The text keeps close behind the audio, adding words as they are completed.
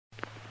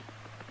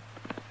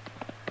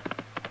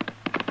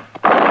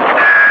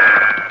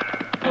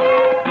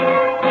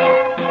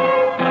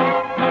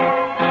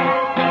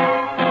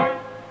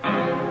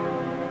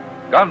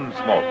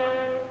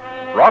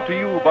Gunsmoke. Brought to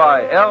you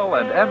by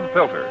L&M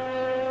Filters.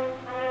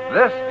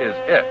 This is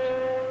it.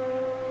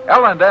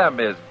 L&M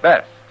is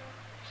best.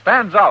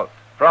 Stands out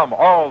from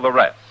all the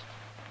rest.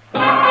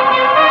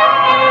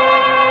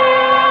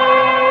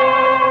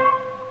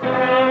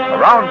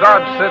 Around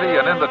Dodge City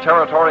and in the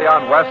territory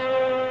on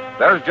West,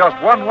 there's just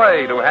one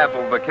way to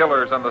handle the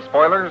killers and the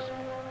spoilers,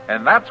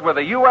 and that's with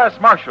a U.S.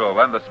 Marshal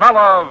and the smell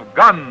of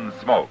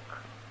Gunsmoke.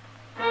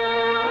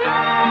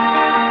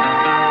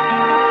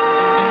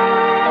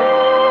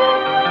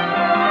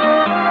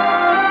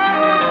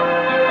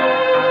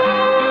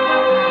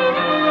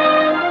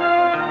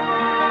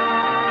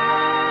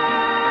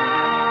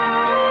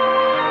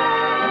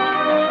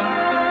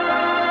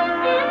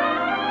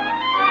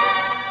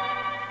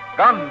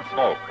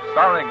 Gunsmoke,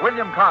 starring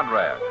William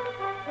Conrad.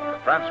 The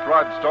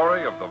transcribed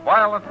story of the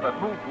violence that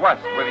moved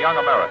west with young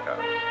America.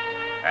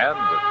 And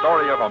the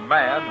story of a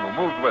man who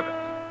moved with it.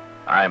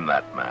 I'm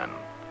that man.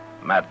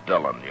 Matt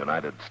Dillon,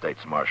 United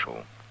States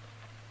Marshal.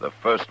 The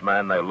first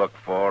man they look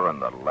for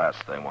and the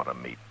last they want to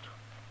meet.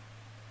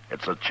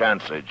 It's a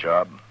chancy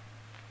job,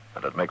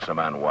 and it makes a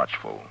man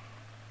watchful.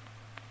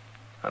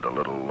 And a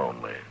little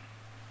lonely.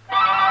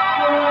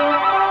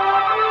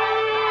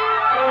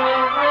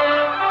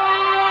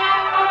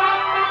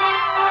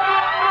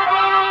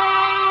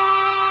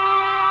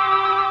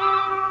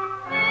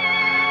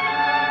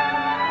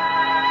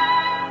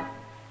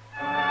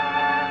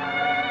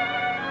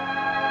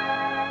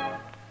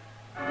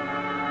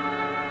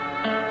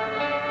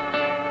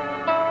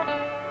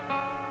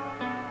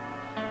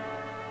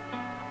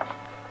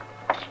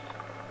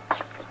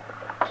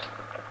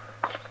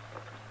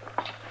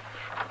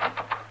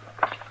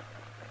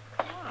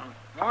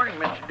 Morning,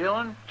 Mr.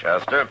 Dillon.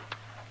 Chester?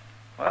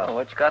 Well,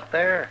 what you got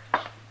there?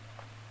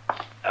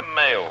 A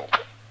mail.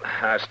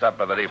 I stopped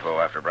by the depot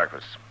after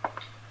breakfast.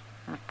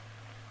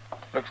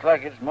 Looks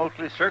like it's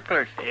mostly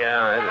circulars.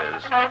 Yeah, it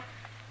is.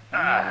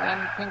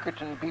 Them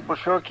Pinkerton people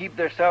sure keep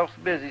themselves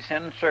busy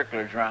sending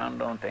circulars around,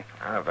 don't they?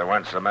 If there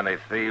weren't so many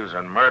thieves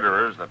and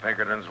murderers, the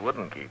Pinkertons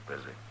wouldn't keep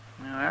busy.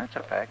 Well, that's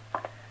a fact.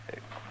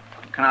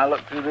 Can I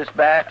look through this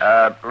batch?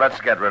 Let's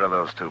get rid of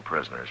those two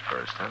prisoners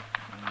first, huh?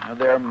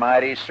 They're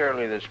mighty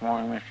surly this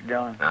morning, Mr.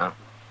 Dillon. No?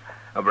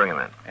 I'll bring them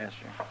in. Yes,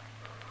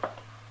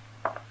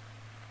 sir.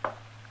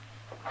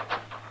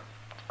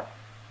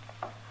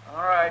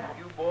 All right,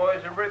 you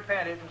boys have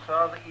repented and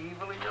saw the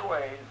evil of your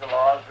ways. The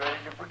law's ready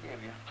to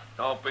forgive you.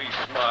 Don't be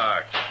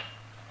smart.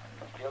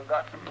 You still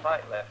got some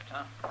fight left,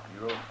 huh?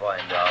 You'll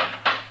find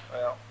out.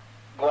 Well,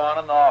 go on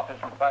in the office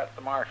and fight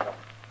the marshal.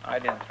 I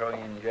didn't throw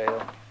you in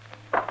jail.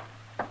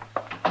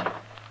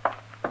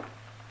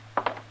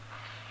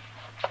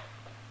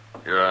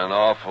 You're an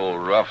awful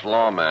rough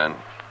lawman.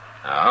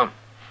 Oh?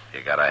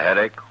 You got a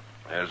headache?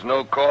 There's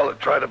no call to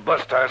try to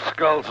bust our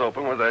skulls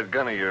open with that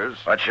gun of yours.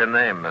 What's your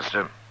name,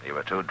 mister? You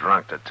were too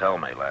drunk to tell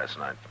me last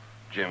night.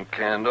 Jim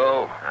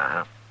Cando.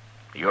 Uh-huh.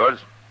 Yours?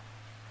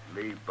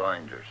 Lee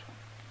Binders.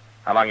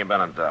 How long you been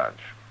in Dodge?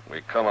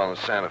 We come on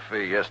the Santa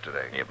Fe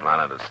yesterday. You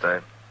planning to stay?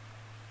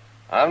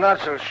 I'm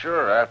not so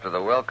sure after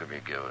the welcome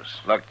you give us.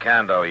 Look,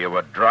 Cando, you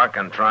were drunk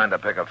and trying to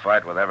pick a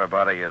fight with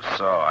everybody you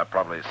saw. I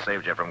probably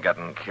saved you from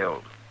getting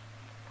killed.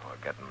 Or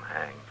getting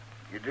hanged.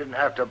 You didn't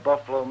have to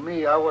buffalo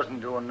me. I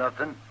wasn't doing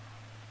nothing.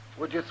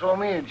 What'd you throw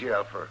me in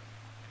jail for?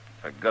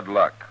 For good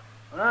luck.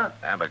 Huh?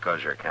 And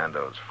because you're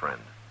Cando's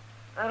friend.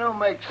 That don't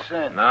make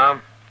sense.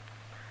 No?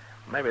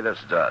 Maybe this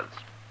does.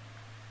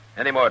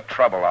 Any more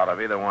trouble out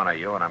of either one of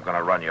you, and I'm going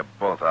to run you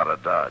both out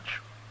of Dodge.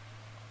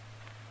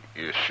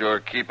 You sure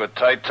keep a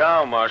tight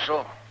town,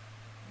 Marshal.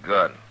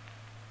 Good.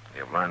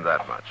 You've learned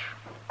that much.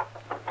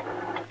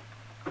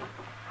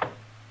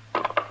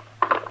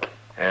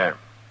 Here.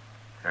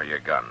 Here are your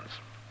guns.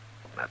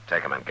 Now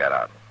take them and get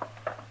out.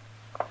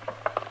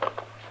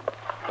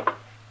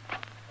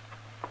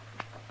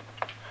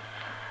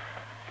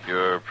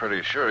 You're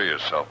pretty sure of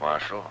yourself,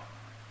 Marshal.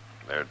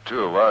 There are two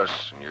of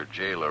us, and your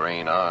jailer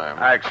ain't armed.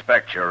 I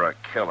expect you're a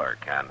killer,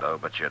 Cando,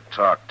 but you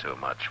talk too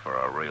much for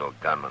a real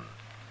gunman.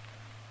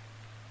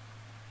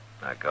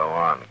 Now go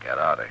on, get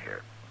out of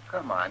here.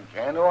 Come on,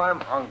 Cando,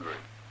 I'm hungry.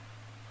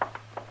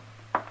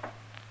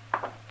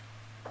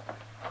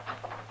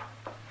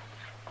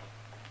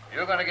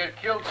 You're going to get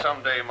killed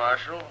someday,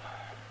 Marshal.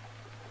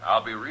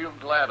 I'll be real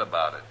glad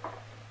about it.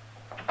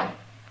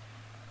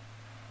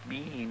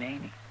 Mean,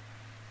 ain't he?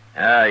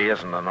 He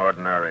isn't an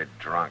ordinary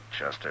drunk,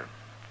 Chester.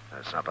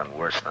 There's something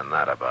worse than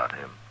that about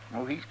him.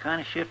 Oh, he's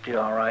kind of shifty,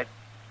 all right.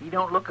 He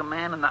don't look a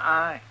man in the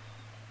eye.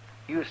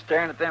 He was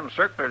staring at them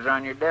circulars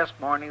on your desk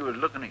more than he was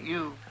looking at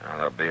you. Well,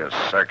 there'll be a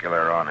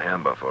circular on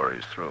him before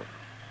he's through.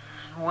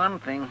 One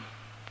thing,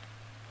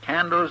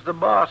 Cando's the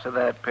boss of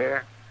that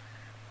pair.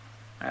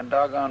 That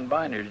doggone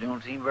Binders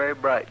don't seem very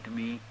bright to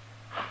me.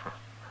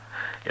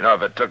 You know,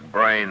 if it took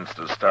brains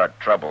to start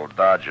trouble,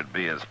 Dodge would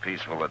be as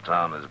peaceful a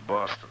town as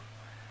Boston.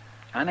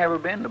 I never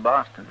been to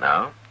Boston.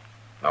 No?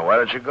 Now,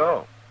 where did you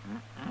go?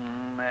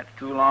 That's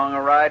too long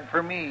a ride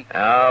for me.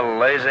 A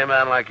lazy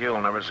man like you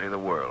will never see the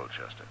world,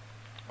 Chester.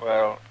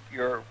 Well,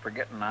 you're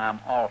forgetting I'm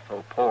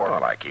also poor.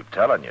 Well, I keep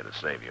telling you to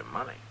save your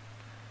money.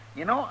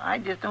 You know, I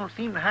just don't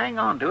seem to hang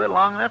on to it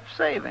long enough to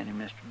save any,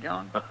 Mr.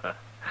 Dillon.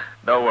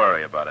 Don't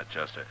worry about it,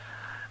 Chester.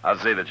 I'll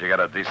see that you get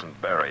a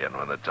decent bury-in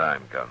when the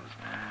time comes.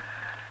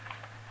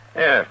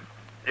 Here,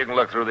 you can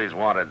look through these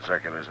wanted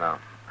circulars now.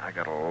 I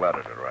got a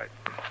letter to write.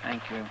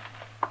 Thank you.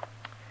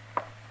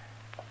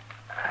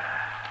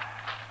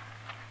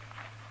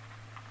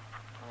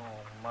 Oh,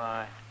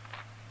 my.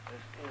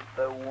 This is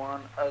the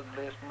one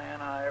ugliest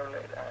man I ever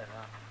laid eyes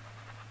on.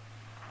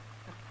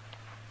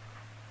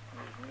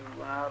 There's a new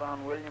one out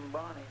on William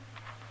Bonney.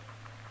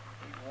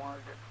 He wanted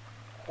it.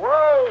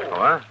 Whoa!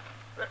 What?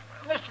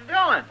 Mr.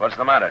 Dillon! What's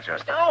the matter,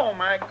 Chester? Oh,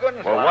 my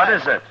goodness. Well, what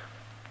is it?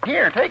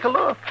 Here, take a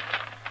look.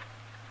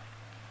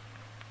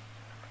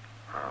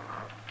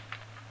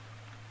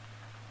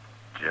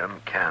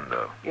 Jim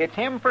Cando. It's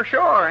him for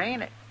sure,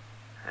 ain't it?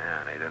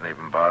 Yeah, and he didn't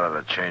even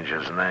bother to change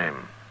his name.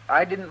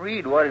 I didn't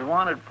read what he's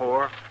wanted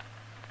for.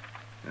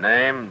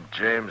 Name,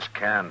 James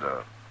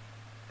Cando.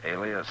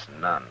 Alias,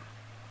 none.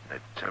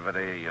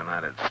 Nativity,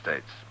 United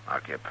States.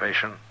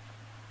 Occupation,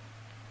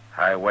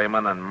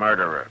 highwayman and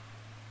murderer.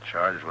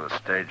 Charged with a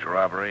stage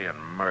robbery and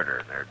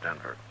murder near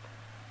Denver.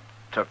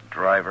 Took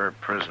driver,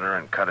 prisoner,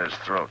 and cut his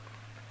throat.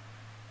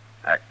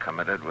 Act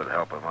committed with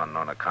help of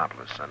unknown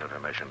accomplice. Sent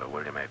information to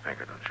William A.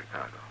 Pinkerton,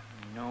 Chicago.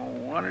 No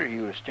wonder he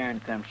was staring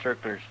at them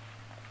circlers.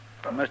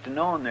 I must have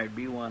known there'd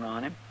be one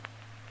on him.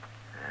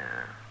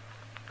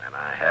 Yeah. And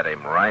I had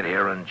him right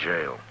here in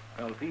jail.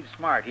 Well, if he's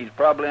smart, he's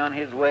probably on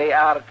his way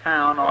out of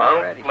town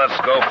already. Well,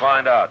 let's go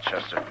find out,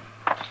 Chester.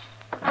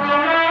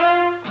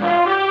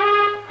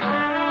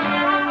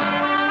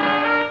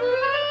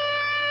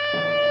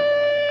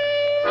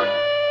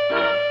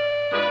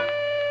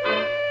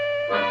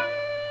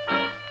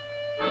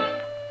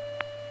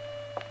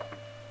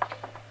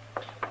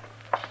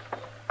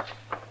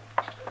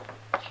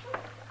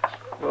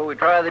 Will we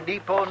try the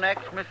depot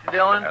next, Mr.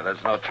 Dillon?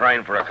 There's no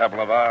train for a couple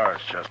of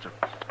hours, Chester.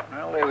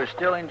 Well, they were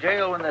still in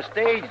jail when the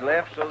stage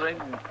left, so they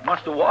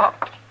must have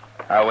walked.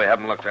 We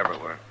haven't looked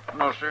everywhere.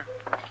 No, sir.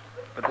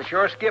 But they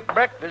sure skipped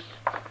breakfast,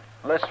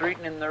 unless they're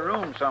eating in their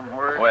room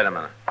somewhere. Wait a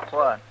minute.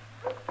 What?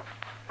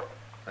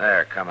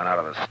 They're coming out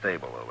of the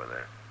stable over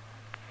there.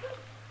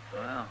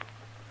 Well,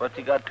 what's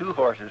he got two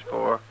horses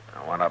for?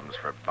 Now, one of them's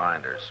for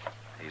Binders.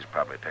 He's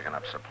probably picking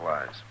up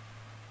supplies.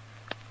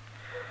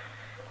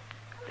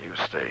 You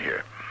stay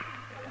here.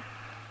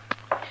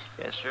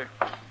 Yes, sir.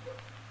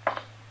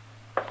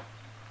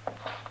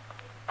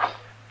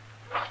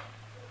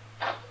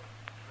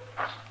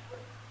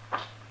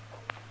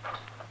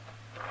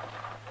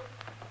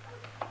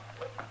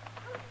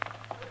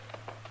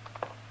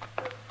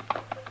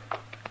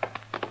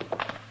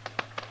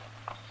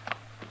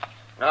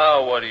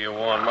 Now, what do you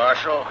want,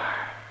 Marshal?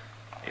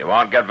 You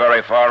won't get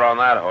very far on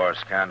that horse,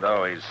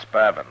 Cando. He's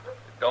spavined.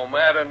 Don't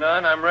matter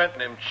none. I'm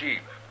renting him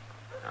cheap.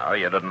 Oh,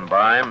 you didn't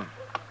buy him?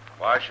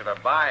 Why should I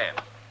buy him?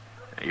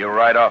 You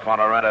ride off on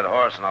a rented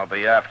horse, and I'll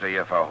be after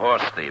you for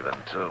horse thieving,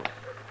 too.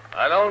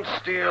 I don't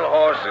steal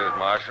horses,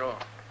 Marshal.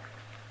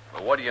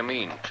 But what do you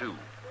mean, too?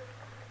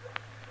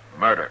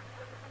 Murder.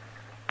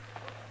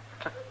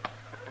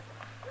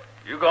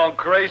 You gone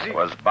crazy?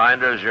 Was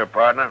Binders your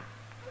partner?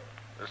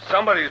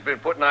 Somebody's been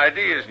putting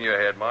ideas in your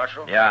head,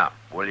 Marshal. Yeah,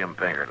 William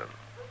Pinkerton.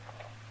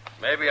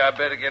 Maybe I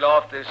better get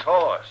off this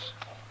horse.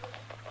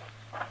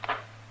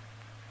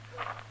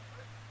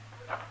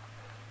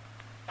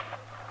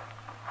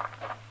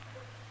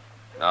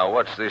 Now,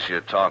 what's this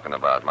you're talking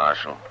about,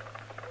 Marshal?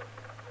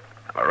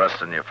 I'm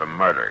arresting you for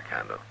murder,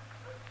 Cando.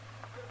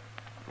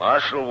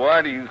 Marshal,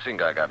 why do you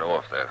think I got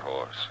off that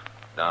horse?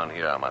 Down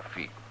here on my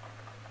feet.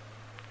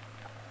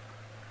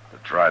 To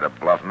try to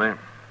bluff me? You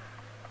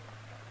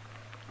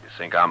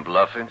think I'm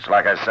bluffing? It's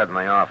like I said in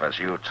the office,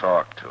 you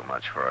talk too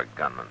much for a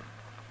gunman.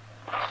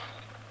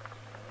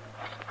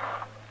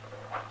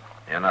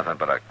 You're nothing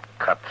but a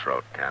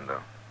cutthroat, Cando.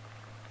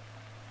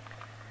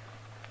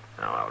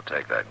 Now, I'll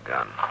take that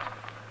gun.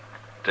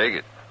 Take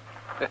it.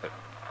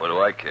 What do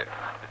I care?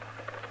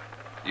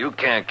 You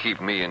can't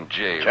keep me in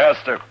jail.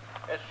 Chester,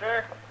 Yes,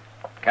 sir.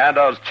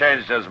 Cando's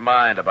changed his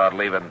mind about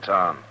leaving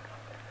town.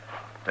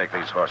 Take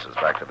these horses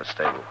back to the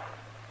stable.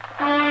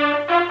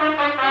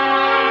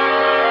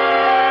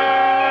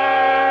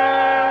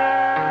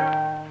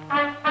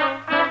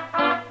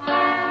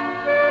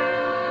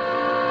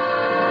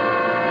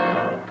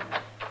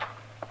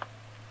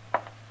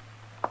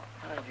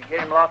 Did you get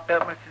him locked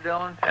up, Mr.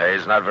 Dillon? Yeah,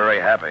 he's not very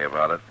happy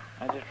about it.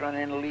 I just run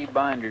into Lee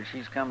Binders.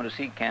 He's coming to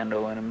see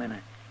Cando in a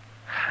minute.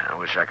 I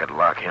wish I could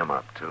lock him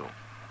up, too.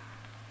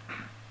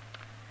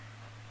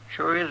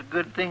 Sure is a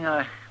good thing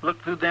I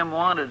looked through them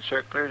wanted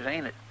circulars,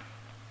 ain't it?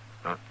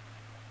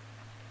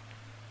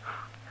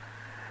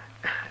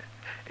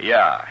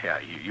 Yeah,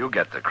 you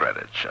get the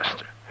credit,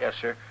 Chester. Yes,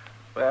 sir.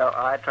 Well,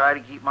 I try to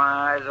keep my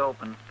eyes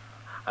open.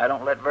 I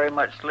don't let very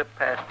much slip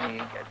past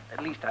me.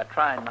 At least I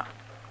try not.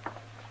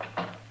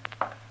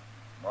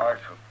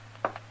 Marshal,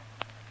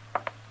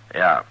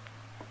 Yeah.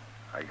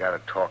 I gotta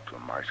talk to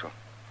him, Marshal.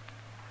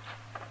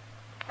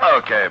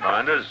 Okay,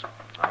 Binders.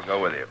 I'll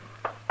go with you.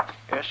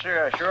 Yes,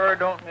 sir. I sure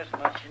don't miss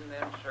much in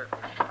them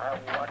circulars. I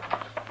watch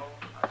the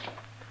close.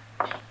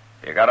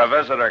 You got a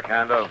visitor,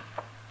 Kando.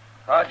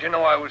 How'd you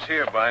know I was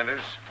here,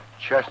 Binders?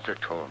 Chester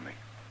told me.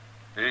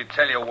 Did he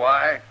tell you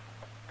why?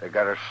 They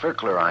got a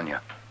circler on you.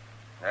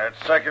 That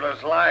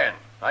circular's lying.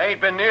 I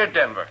ain't been near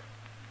Denver.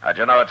 How'd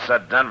you know it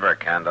said Denver,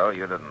 Kando?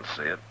 You didn't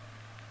see it.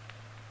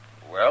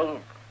 Well,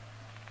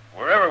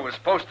 wherever it was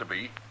supposed to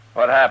be.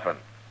 What happened?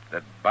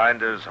 Did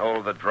Binders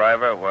hold the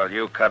driver while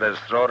you cut his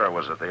throat, or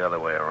was it the other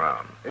way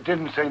around? It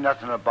didn't say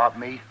nothing about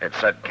me. It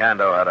said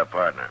Kando had a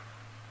partner.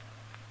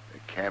 They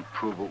can't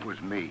prove it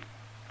was me.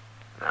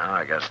 No,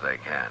 I guess they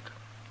can't.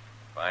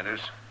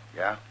 Binders,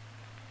 Yeah?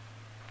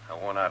 I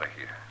want out of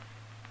here.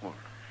 Well,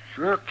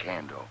 sure,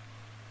 Kando.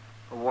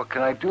 But what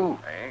can I do?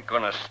 I ain't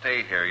gonna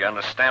stay here. You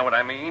understand what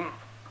I mean?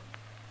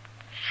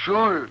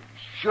 Sure,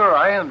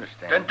 I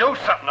understand. Then do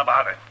something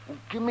about it. Well,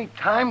 give me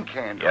time,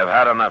 Kando. You've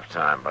had enough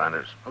time,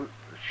 Binders. Oh,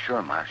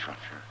 sure, Marshal,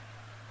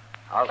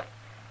 sure.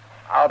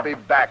 I'll be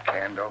back,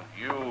 Kando.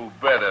 You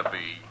better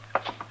be.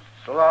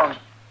 So long.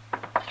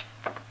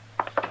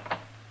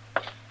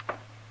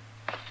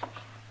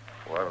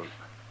 Well,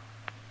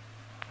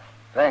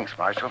 thanks,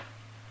 Marshal.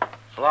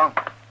 So long.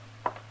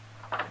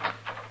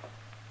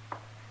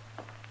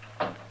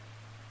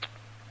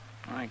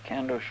 My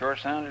Kando sure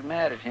sounded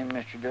mad at him,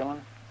 Mr.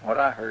 Dillon. What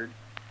I heard.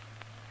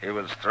 He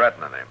was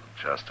threatening him,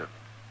 Chester.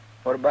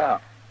 What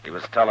about? He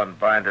was telling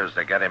Binders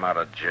to get him out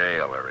of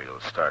jail or he'll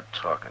start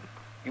talking.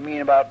 You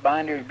mean about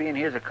Binders being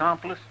his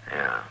accomplice?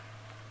 Yeah.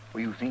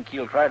 Well, you think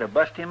he'll try to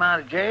bust him out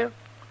of jail?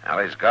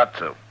 Well, he's got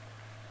to.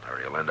 Or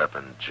he'll end up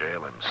in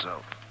jail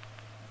himself.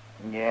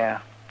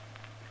 Yeah.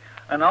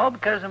 And all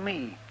because of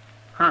me.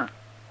 Huh.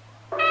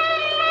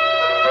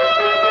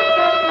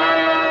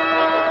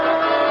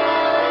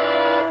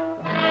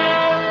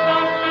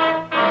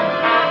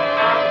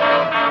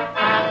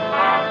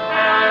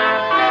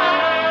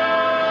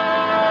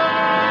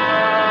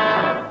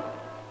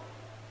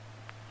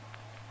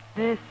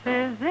 This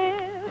is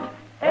it,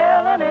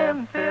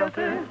 L&M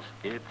filters.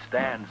 It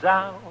stands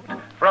out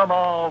from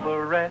all the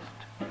rest.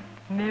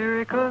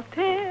 Miracle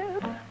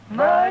tip,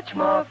 much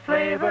more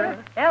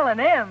flavor.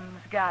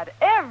 L&M's got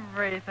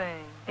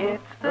everything.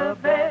 It's the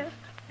best.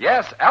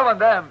 Yes,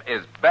 L&M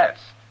is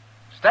best.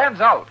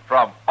 Stands out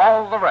from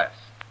all the rest.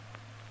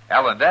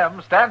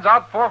 L&M stands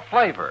out for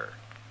flavor.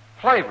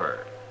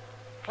 Flavor.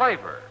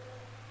 Flavor.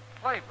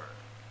 Flavor.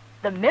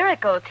 The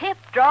Miracle Tip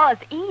draws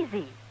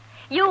easy.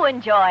 You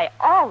enjoy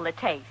all the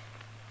taste.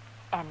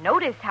 And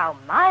notice how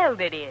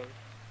mild it is.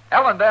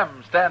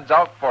 L&M stands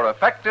out for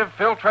effective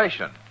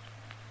filtration.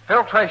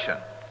 Filtration.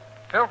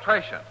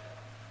 Filtration.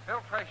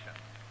 Filtration.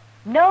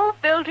 No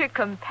filter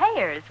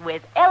compares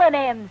with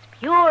L&M's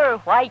pure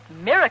white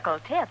Miracle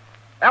Tip.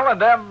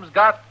 L&M's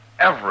got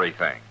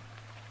everything.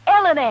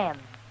 L&M,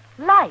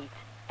 light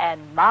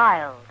and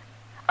mild.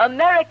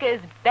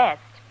 America's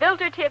best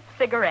filter tip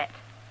cigarette.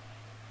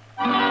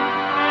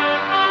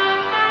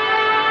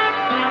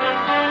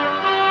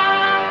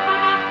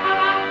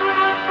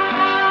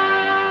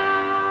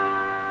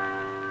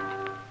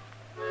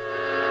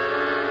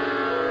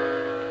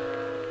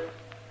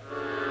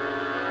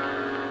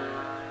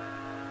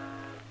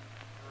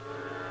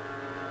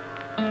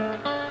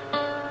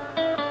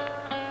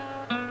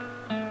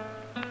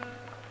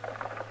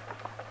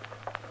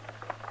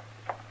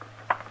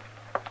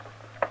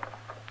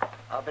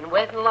 I've been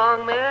waiting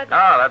long, Matt?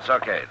 No, that's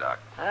okay, Doc.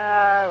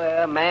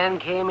 Well, a man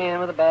came in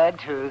with a bad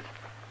tooth.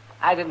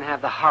 I didn't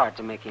have the heart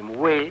to make him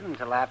wait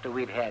until after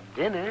we'd had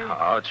dinner.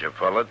 How'd you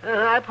pull it?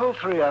 I pulled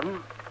 3 of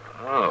them.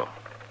 Oh,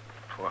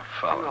 poor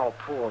fellow. Oh,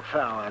 poor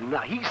fella. No,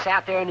 he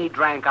sat there and he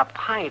drank a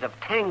pint of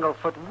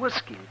Tanglefoot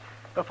whiskey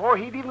before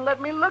he'd even let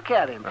me look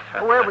at him.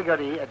 Where are we going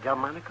to eat? At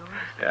Delmonico's?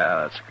 Yeah,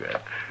 that's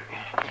good.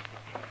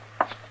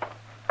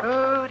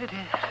 Oh, it is.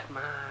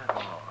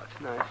 It's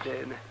a nice day,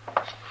 isn't it?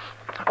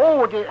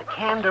 Oh, did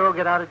Kando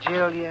get out of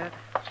jail yet?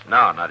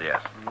 No, not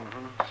yet.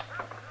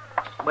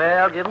 Mm-hmm.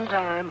 Well, give him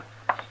time.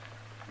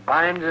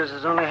 Binders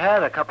has only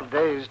had a couple of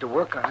days to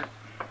work on it.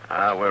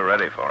 We're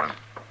ready for him.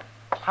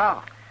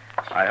 How?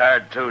 I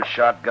hired 2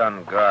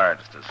 shotgun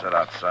guards to sit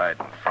outside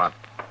in front,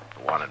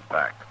 one in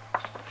back.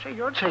 Say,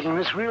 you're taking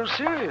this real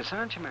serious,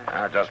 aren't you,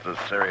 man? Just as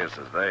serious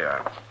as they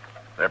are.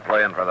 They're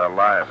playing for their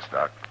lives,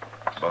 Doc.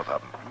 Both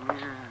of them.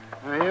 Yeah.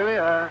 Well, here we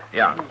are.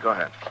 Yeah, go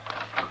ahead.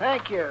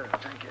 Thank you.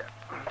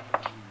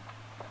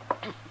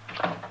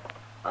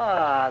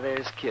 Ah,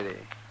 there's Kitty.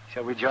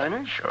 Shall we join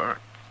her? Sure.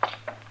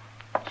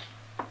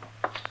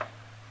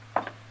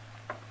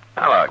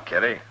 Hello,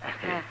 Kitty.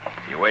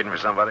 You waiting for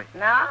somebody?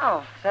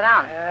 No, sit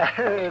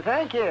down.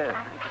 Thank you.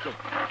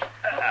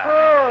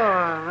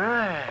 Oh,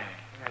 my.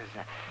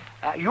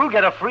 You'll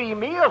get a free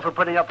meal for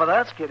putting up with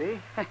us, Kitty.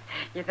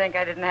 You think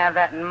I didn't have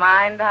that in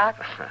mind,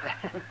 Doc?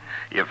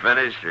 You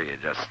finished or you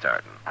just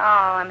starting? Oh,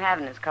 I'm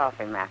having this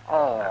coffee, Matt.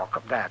 Oh,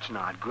 that's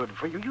not good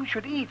for you. You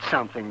should eat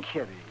something,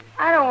 Kitty.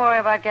 I don't worry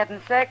about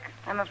getting sick.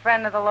 I'm a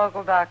friend of the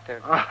local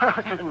doctor.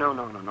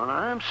 No.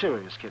 I'm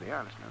serious, Kitty.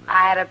 Honest. No.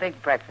 I had a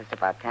big breakfast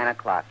about 10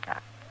 o'clock,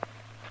 Doc.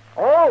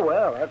 Oh,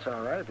 well, that's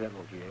all right. Then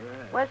we'll get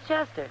it. Where's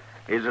Chester?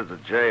 He's at the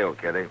jail,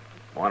 Kitty.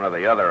 One or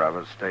the other of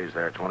us stays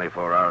there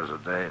 24 hours a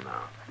day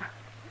now.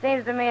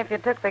 Seems to me if you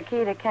took the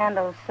key to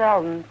Cando's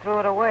cell and threw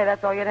it away,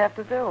 that's all you'd have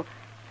to do.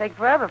 Take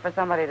forever for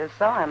somebody to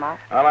saw him up.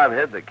 Well, I've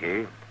hid the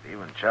key.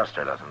 Even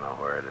Chester doesn't know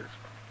where it is.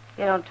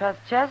 You don't trust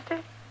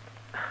Chester?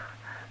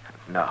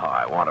 No,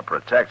 I want to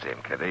protect him,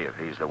 Kitty, if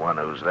he's the one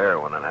who's there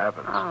when it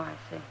happens. Oh, I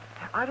see.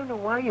 I don't know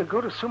why you go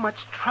to so much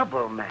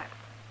trouble, Matt.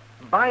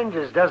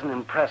 Binders doesn't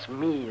impress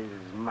me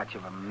as much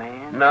of a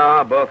man.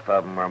 No, both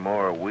of them are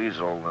more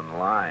weasel than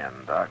lion,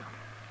 Doc.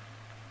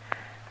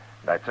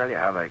 Did I tell you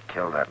how they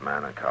killed that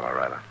man in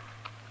Colorado?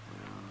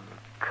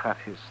 Cut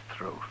his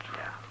throat.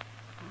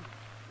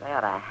 They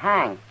ought to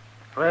hang.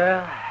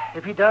 Well,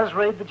 if he does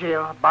raid the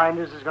jail,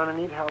 Binders is going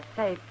to need help.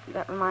 Say,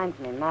 that reminds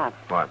me, Matt.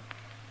 What?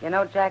 You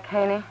know Jack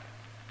Haney?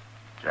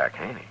 Jack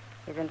Haney?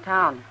 He's in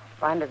town.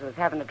 Binders was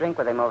having a drink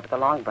with him over at the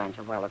Long Branch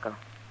a while ago.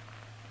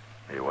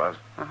 He was?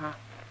 Uh-huh.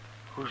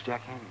 Who's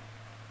Jack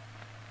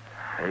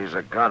Haney? He's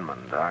a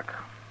gunman, Doc,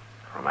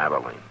 from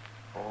Abilene.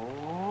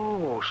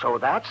 Oh, so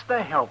that's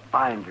the help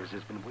Binders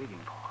has been waiting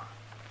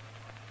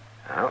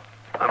for. Well,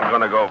 I'm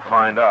going to go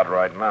find out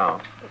right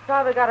now. He's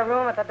probably got a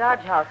room at the Dodge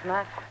House,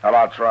 Matt. Well,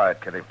 I'll try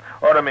it, Kitty.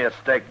 Order me a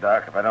steak,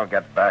 Doc. If I don't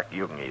get back,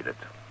 you can eat it.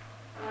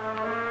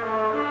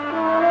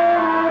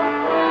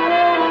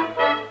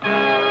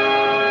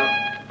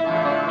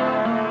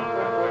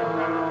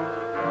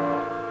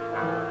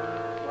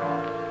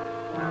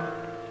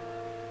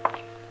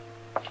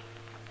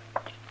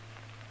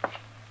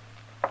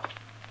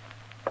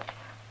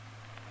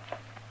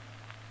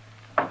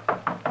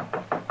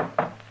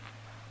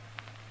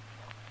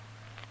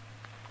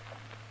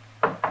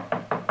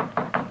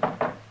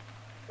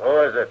 Who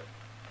is it?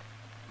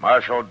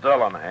 Marshal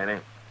Dillon,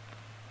 Haney.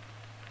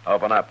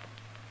 Open up.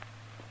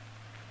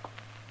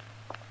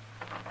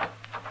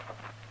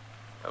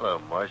 Hello,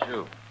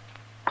 Marshal.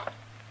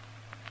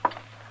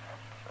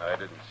 I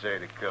didn't say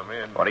to come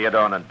in. What are you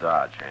doing in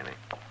Dodge, Haney?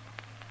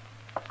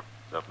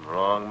 Something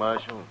wrong,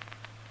 Marshal?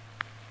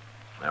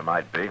 There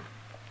might be.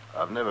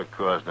 I've never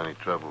caused any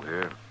trouble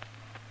here.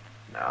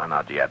 No,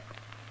 not yet.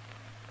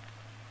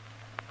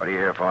 What are you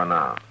here for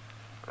now?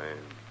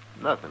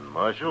 Nothing,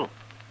 Marshal.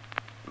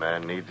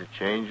 Man needs a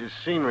change of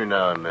scenery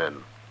now and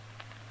then.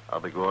 I'll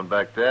be going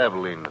back to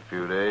Abilene in a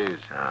few days.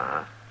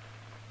 Uh-huh.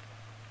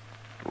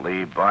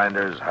 Lee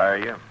Binders hire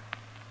you?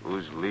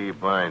 Who's Lee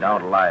Binders?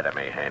 Don't lie to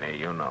me, Haney.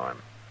 You know him.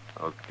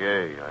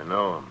 Okay, I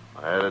know him.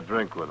 I had a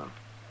drink with him.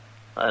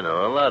 I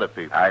know a lot of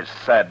people. I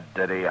said,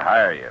 did he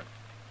hire you?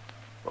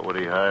 What would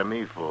he hire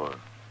me for?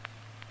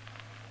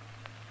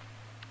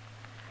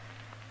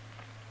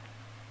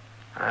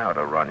 I ought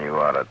to run you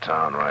out of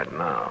town right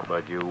now.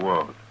 But you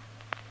won't.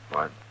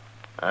 What?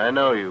 I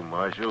know you,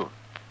 Marshal.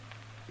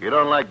 You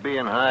don't like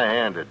being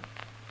high-handed.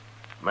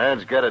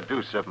 Man's got to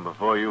do something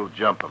before you'll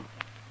jump him.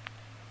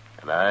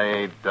 And I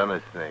ain't done a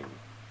thing.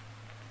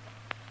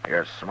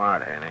 You're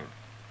smart, Haney.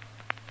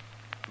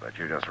 But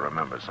you just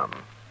remember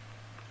something.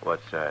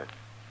 What's that?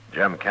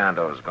 Jim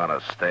Cando's going to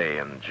stay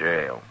in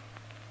jail.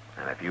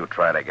 And if you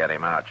try to get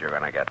him out, you're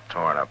going to get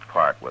torn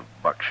apart with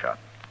buckshot.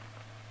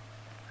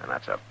 And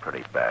that's a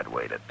pretty bad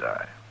way to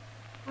die.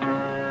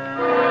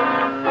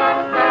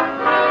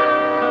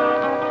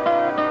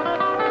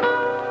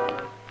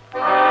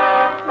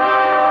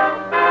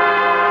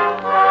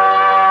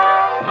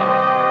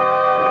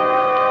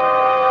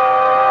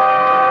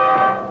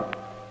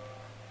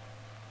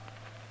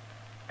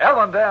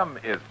 L&M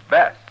is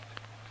best.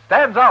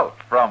 Stands out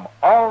from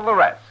all the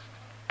rest.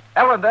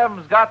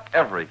 L&M's got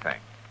everything.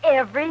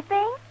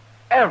 Everything?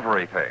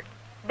 Everything.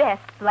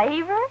 Best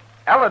flavor?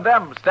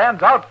 L&M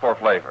stands out for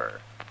flavor.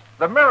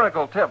 The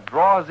miracle tip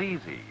draws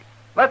easy.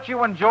 Lets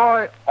you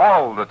enjoy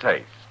all the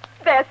taste.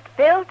 Best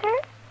filter?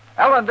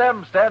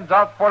 L&M stands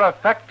out for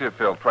effective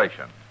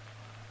filtration.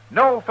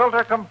 No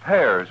filter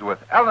compares with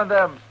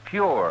L&M's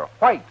pure,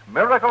 white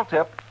miracle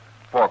tip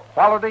for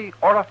quality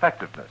or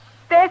effectiveness.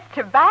 Best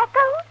tobacco?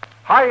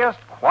 Highest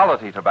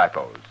quality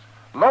tobaccos.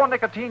 Low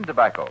nicotine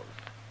tobaccos.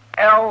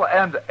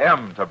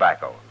 L&M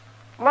tobaccos.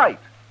 Light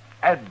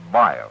and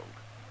mild.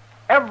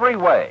 Every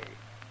way,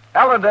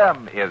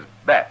 L&M is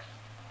best.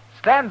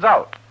 Stands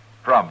out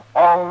from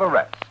all the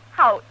rest.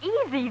 How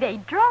easy they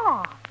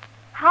draw.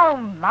 How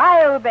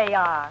mild they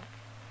are.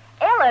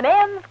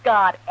 L&M's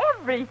got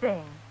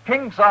everything.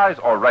 King size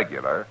or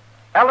regular,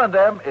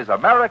 L&M is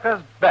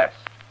America's best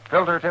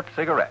filter tip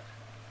cigarette.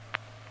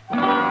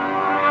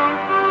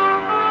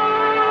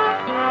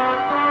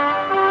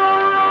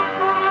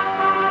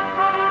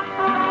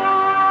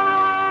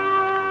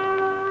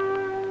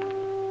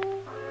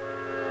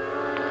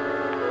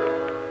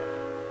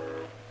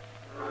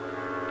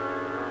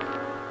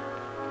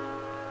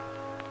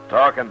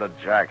 Talking to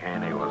Jack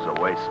Haney was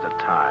a waste of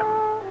time.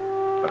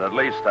 But at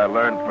least I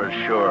learned for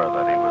sure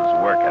that he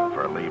was working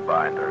for Lee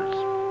Binders.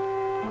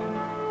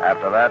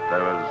 After that,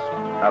 there was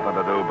nothing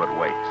to do but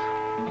wait.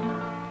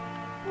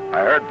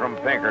 I heard from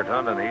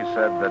Pinkerton, and he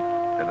said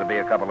that it'd be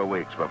a couple of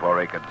weeks before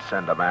he could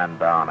send a man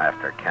down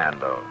after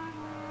Cando.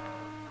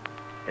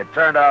 It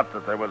turned out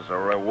that there was a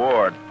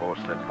reward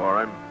posted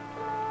for him,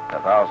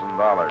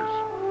 $1,000.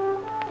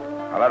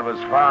 Well, that was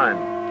fine.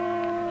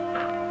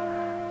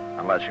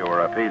 unless you were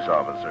a peace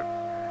officer.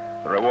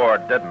 The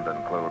reward didn't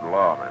include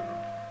lawmen.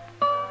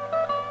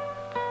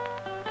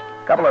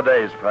 A couple of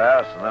days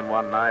passed, and then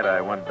one night I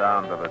went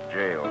down to the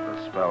jail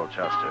to spell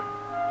Chester.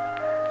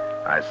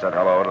 I said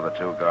hello to the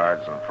two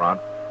guards in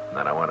front, and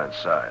then I went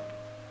inside.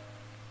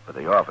 But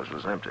the office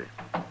was empty.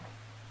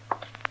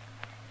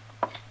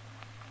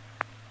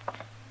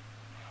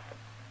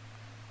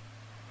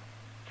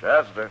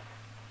 Chester.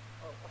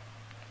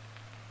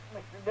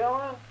 Mr.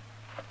 Dillon?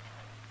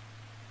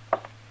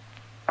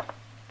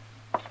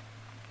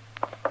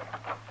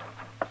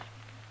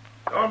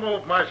 Don't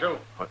move, Marshal.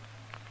 What?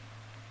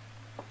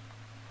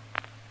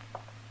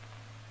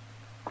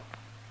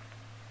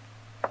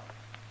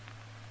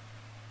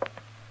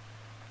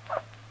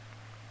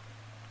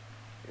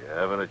 You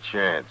haven't a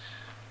chance.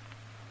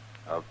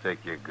 I'll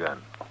take your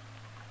gun.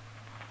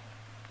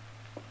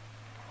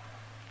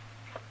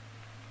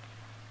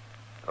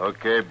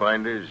 Okay,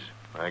 Binders.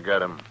 I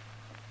got him.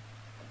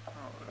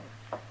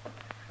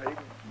 They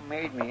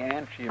made me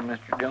answer you,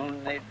 Mr.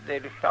 Dillon.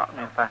 They'd have shot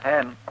me if I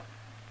hadn't.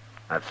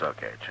 That's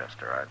okay,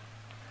 Chester.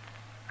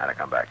 I had to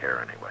come back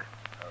here anyway.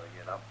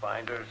 Get up,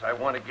 Binders. I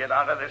want to get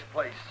out of this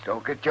place.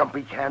 Don't get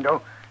jumpy,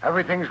 Kando.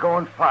 Everything's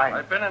going fine.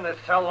 I've been in this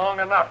cell long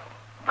enough.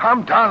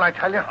 Calm down, I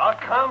tell you. I'll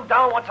calm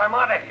down once I'm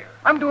out of here.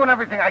 I'm doing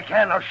everything I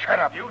can. Now shut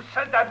up. You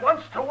said that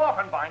once too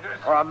often, Binders.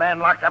 For a man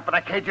locked up in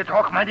a cage, you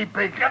talk mighty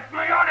big. Get me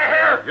out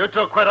of here! You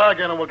two quit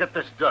arguing and we'll get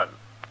this done.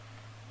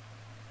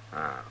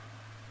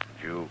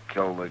 Did you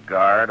kill the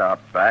guard out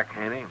back,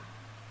 Haney?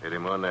 Hit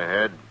him on the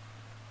head.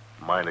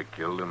 Might have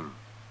killed him.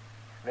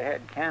 They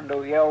had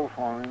Kando yell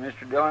for me,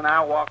 Mr. Dillon.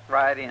 I walked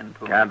right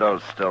into him.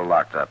 Cando's still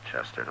locked up,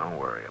 Chester. Don't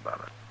worry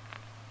about it.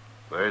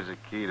 Where's the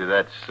key to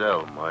that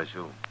cell,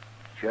 Marshal?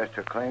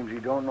 Chester claims he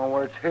don't know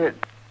where it's hid.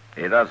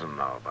 He doesn't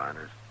know,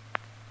 Binders.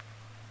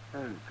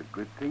 Well, it's a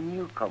good thing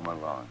you come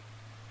along.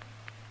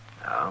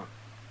 No?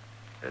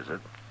 Is it?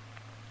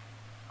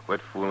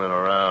 Quit fooling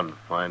around and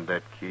find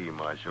that key,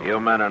 Marshal. You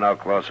men are no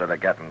closer to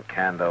getting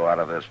Kando out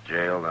of this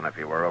jail than if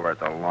you were over at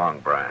the Long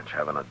Branch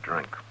having a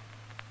drink.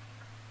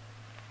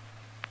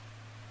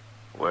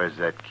 Where's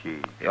that key?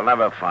 You'll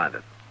never find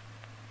it.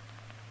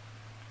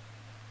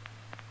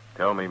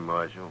 Tell me,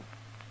 Marshal.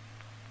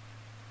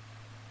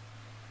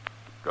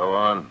 Go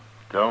on.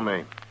 Tell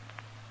me.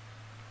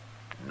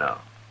 No.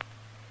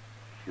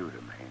 Shoot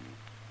him, Haney.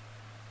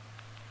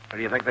 What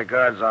do you think the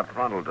guards out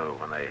front will do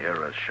when they hear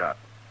a shot?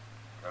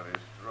 Cut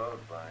his throat,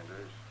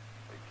 Binders.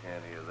 They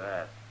can't hear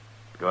that.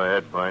 Go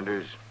ahead,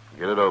 Binders.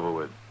 Get it over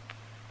with.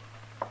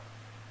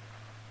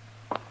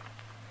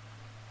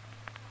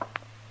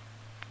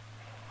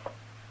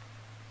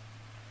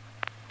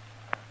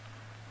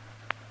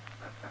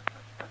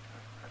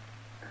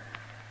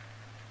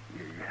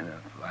 You're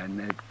gonna find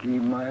that key,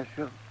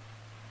 Marshal?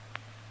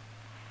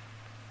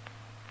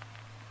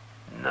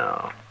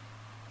 No.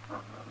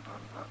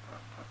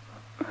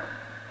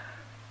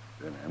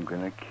 Then I'm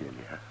gonna kill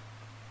you.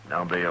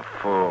 Don't be a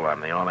fool.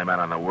 I'm the only man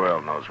in the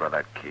world knows where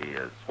that key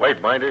is.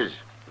 Wait, Binders.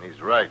 He's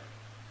right.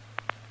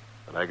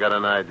 But I got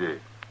an idea.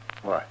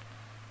 What?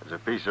 There's a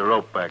piece of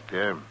rope back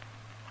there.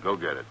 Go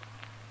get it.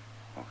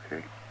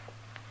 Okay.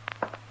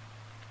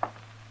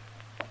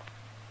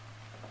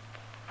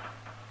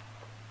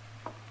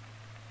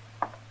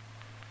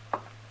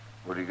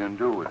 What are you gonna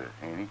do with it,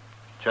 Haney?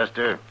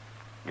 Chester,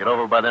 get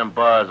over by them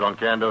bars on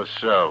Cando's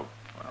cell.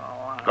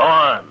 Well, Go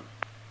on.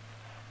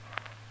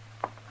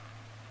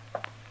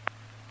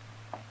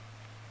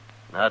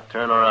 Now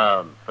turn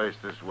around. Face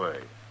this way.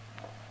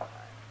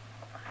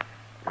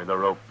 Give me the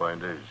rope,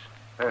 Binders.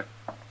 Here.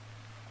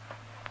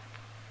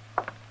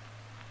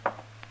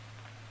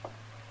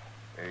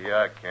 Here you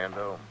are,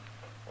 Kando.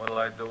 What'll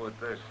I do with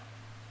this?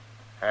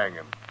 Hang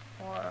him.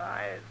 well,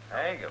 I...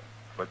 Hang him.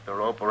 Put the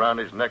rope around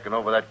his neck and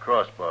over that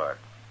crossbar.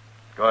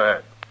 Go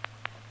ahead.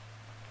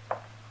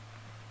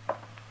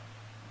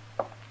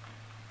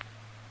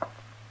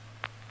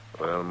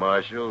 Well,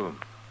 Marshal,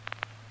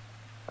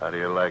 how do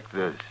you like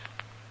this?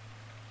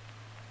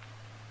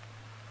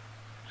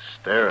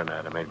 Staring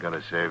at him ain't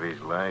gonna save his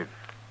life.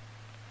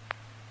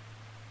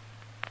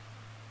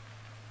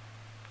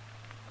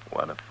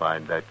 Want to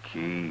find that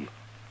key?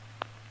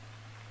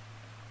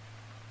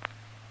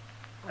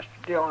 Mr.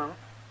 Dillon,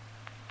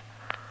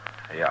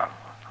 Yeah.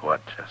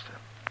 What, Chester?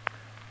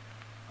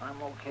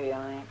 I'm okay.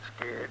 I ain't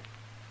scared.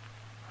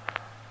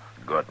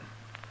 Good.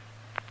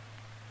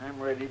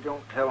 I'm ready.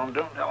 Don't tell them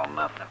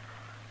nothing.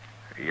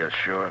 You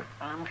sure?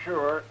 I'm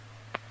sure.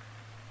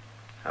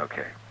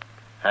 Okay.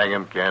 Hang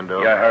him,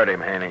 Kando. You heard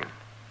him, Haney.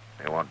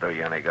 It won't do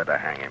you any good to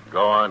hang him.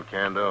 Go on,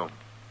 Kando.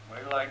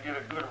 Wait till I get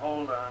a good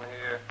hold on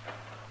here.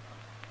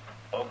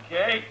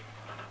 Okay.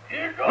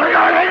 Here goes.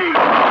 Get in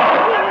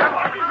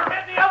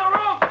the other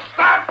room.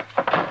 Stop!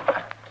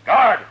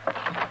 Guard!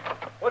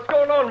 What's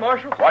going on,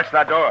 Marshal? Watch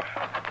that door.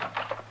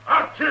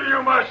 I'll kill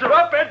you, Marshal.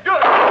 Drop it,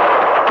 good.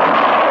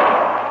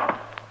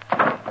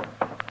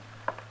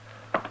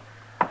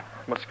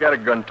 My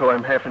scattergun tore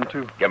him half in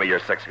two. Give me your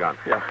 6-gun.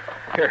 Yeah.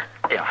 Here.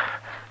 Yeah.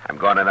 I'm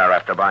going in there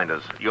after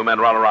Binders. You men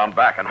run around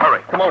back and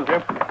hurry. Come on,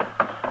 Jim.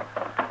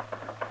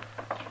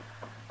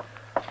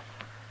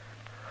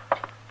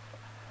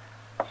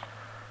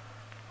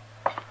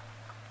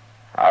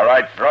 All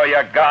right, throw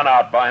your gun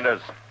out,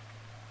 Binders.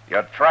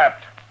 You're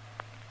trapped.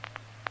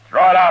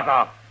 Throw it out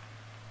now.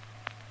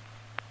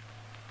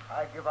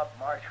 I give up,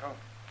 Marshal.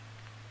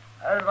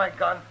 There's my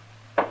gun.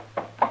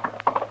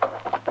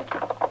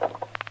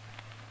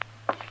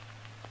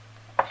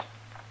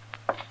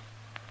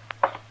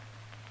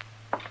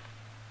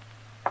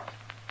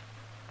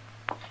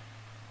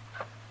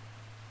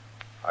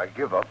 I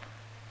give up.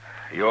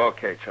 You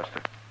okay,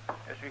 Chester?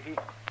 Yes, sir.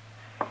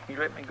 He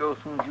let me go as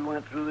soon as you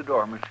went through the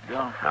door, Mr.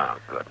 Dillon. Oh,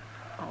 good.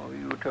 Oh,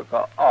 you took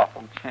an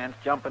awful chance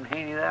jumping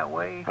Haney that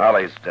way. Well,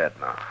 he's dead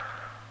now.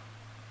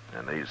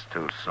 And these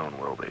two soon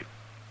will be.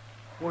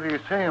 What are you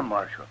saying,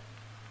 Marshal?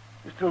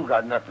 You still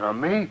got nothing on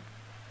me,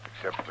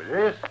 except for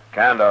this.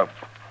 Kando,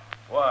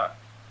 What?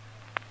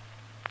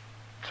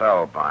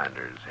 tell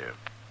Binders here.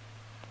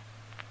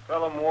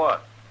 Tell him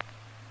what?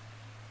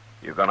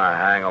 You gonna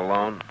hang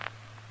alone?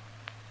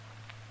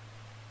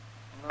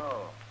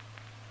 No.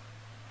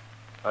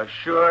 I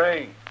sure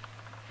ain't.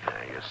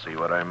 Yeah, you see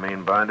what I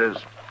mean, Binders?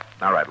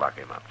 All right, lock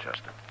him up,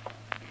 Chester.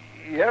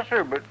 Yes,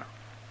 sir, but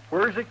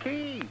where's the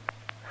key?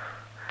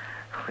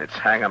 It's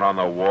hanging on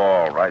the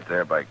wall right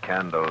there by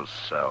Kando's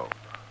cell.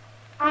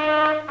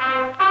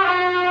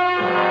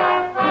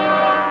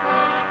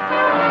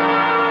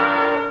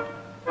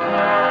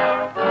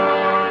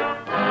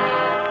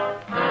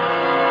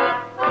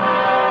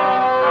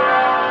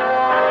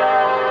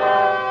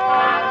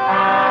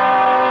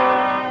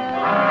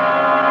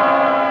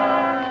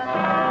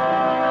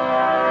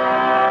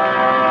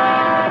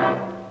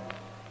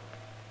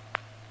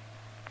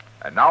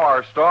 And now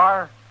our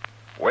star,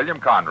 William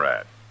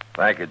Conrad.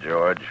 Thank you,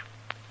 George.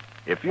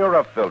 If you're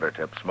a filter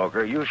tip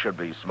smoker, you should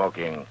be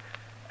smoking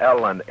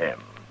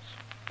L&M's.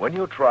 When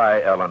you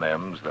try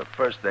L&M's, the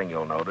first thing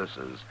you'll notice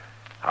is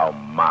how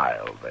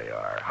mild they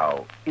are,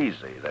 how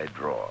easy they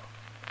draw.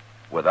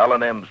 With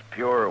L&M's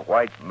pure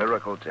white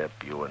miracle tip,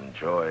 you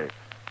enjoy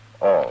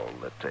all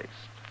the taste.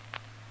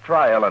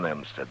 Try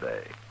L&M's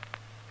today.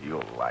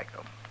 You'll like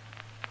them.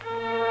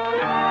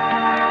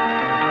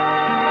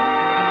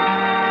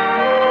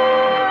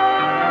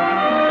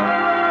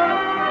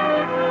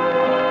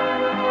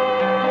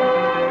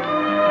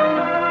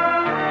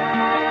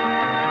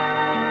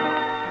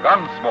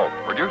 Gunsmoke,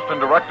 produced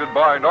and directed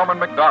by Norman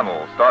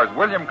McDonald, stars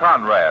William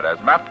Conrad as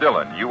Matt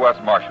Dillon, U.S.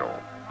 Marshal.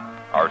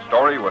 Our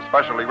story was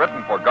specially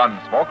written for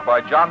Gunsmoke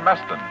by John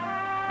Meston,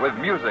 with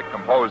music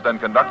composed and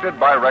conducted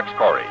by Rex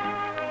Corey.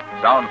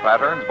 Sound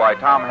patterns by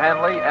Tom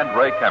Hanley and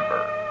Ray Kemper.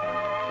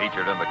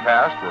 Featured in the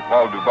cast were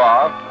Paul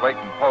Dubov,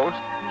 Clayton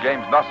Post,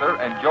 James Nusser,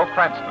 and Joe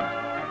Cranston.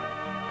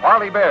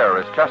 Parley Bear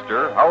is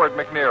Chester, Howard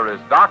McNear is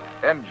Doc,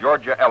 and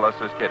Georgia Ellis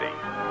is Kitty.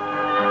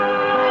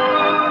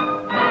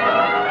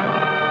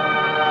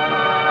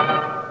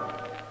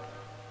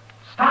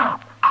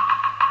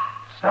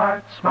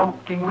 Start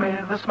smoking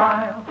with a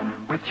smile,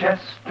 with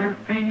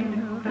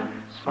Chesterfield,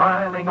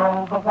 smiling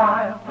all the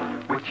while,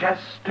 with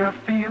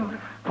Chesterfield.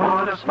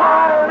 Put a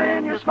smile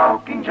in your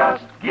smoking,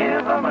 just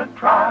give 'em a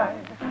try.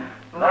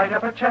 Light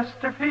up a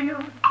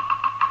Chesterfield,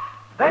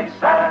 they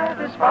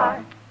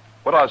satisfy.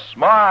 Put a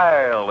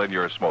smile in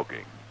your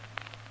smoking.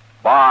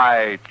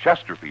 Buy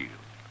Chesterfield.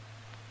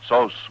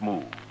 So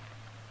smooth,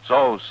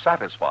 so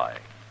satisfying.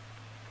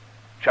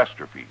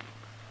 Chesterfield.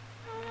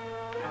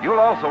 You'll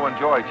also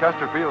enjoy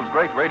Chesterfield's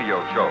great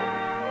radio show.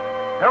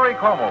 Harry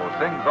Como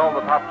sings all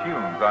the top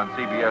tunes on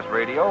CBS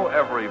Radio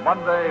every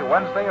Monday,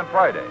 Wednesday, and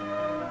Friday.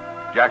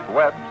 Jack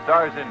Webb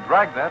stars in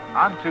Dragnet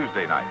on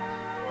Tuesday nights.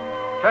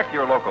 Check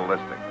your local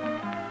listing.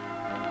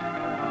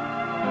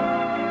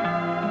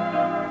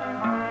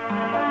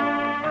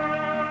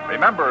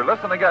 Remember,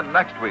 listen again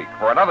next week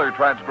for another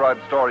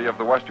transcribed story of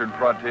the Western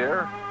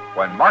frontier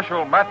when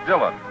Marshal Matt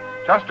Dillon,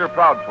 Chester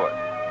Proudfoot,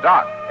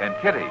 Doc, and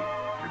Kitty,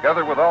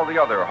 together with all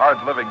the other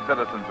hard-living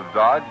citizens of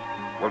Dodge,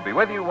 will be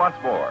with you once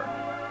more.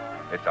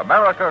 It's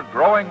America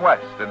growing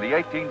west in the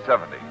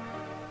 1870s.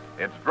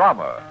 It's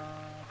drama.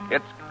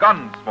 It's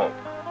Gunsmoke.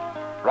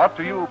 Brought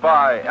to you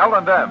by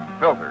L&M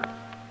Filters.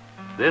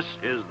 This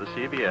is the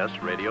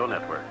CBS Radio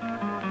Network.